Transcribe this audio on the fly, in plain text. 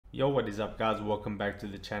Yo, what is up guys, welcome back to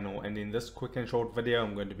the channel, and in this quick and short video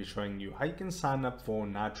I'm going to be showing you how you can sign up for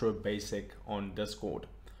Nitro Basic on Discord.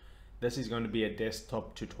 This is going to be a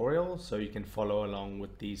desktop tutorial so you can follow along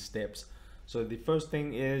with these steps. So the first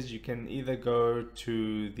thing is you can either go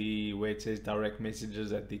to the where it says direct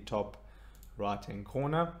messages at the top right hand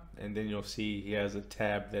corner, and then you'll see here's a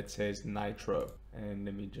tab that says Nitro, and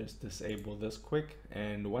let me just disable this quick.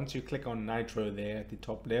 And once you click on Nitro there at the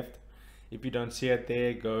top left, if you don't see it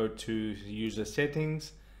there, go to user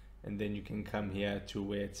settings, and then you can come here to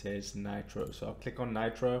where it says Nitro. So I'll click on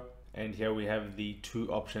Nitro, and here we have the two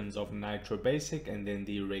options of Nitro Basic and then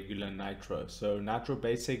the regular Nitro. So Nitro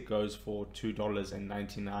Basic goes for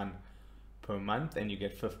 $2.99 per month, and you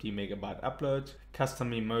get 50 megabyte uploads,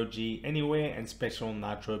 custom emoji anywhere, and special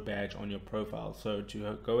Nitro badge on your profile. So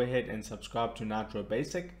to go ahead and subscribe to Nitro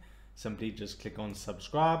Basic, simply just click on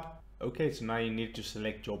subscribe. Okay, so now you need to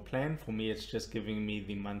select your plan. For me, it's just giving me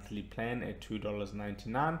the monthly plan at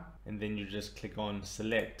 $2.99, and then you just click on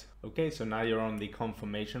select. Okay, so now you're on the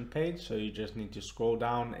confirmation page, so you just need to scroll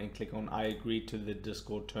down and click on I agree to the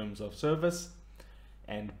Discord terms of service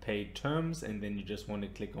and paid terms, and then you just want to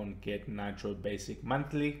click on get Nitro Basic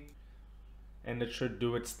monthly, and it should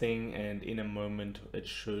do its thing, and in a moment it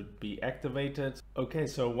should be activated. Okay,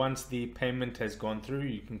 so once the payment has gone through,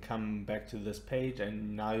 you can come back to this page,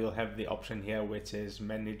 and now you'll have the option here where it says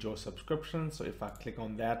manage your subscription. So if I click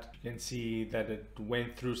on that, you can see that it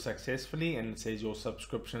went through successfully, and it says your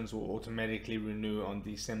subscriptions will automatically renew on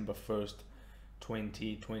December 1st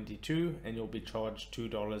 2022, and you'll be charged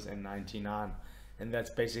 $2.99. And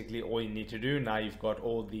that's basically all you need to do. Now you've got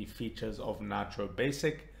all the features of Nitro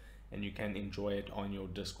Basic, and you can enjoy it on your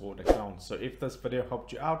Discord account. So if this video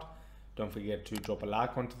helped you out, don't forget to drop a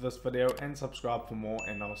like onto this video and subscribe for more,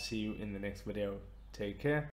 and I'll see you in the next video. Take care.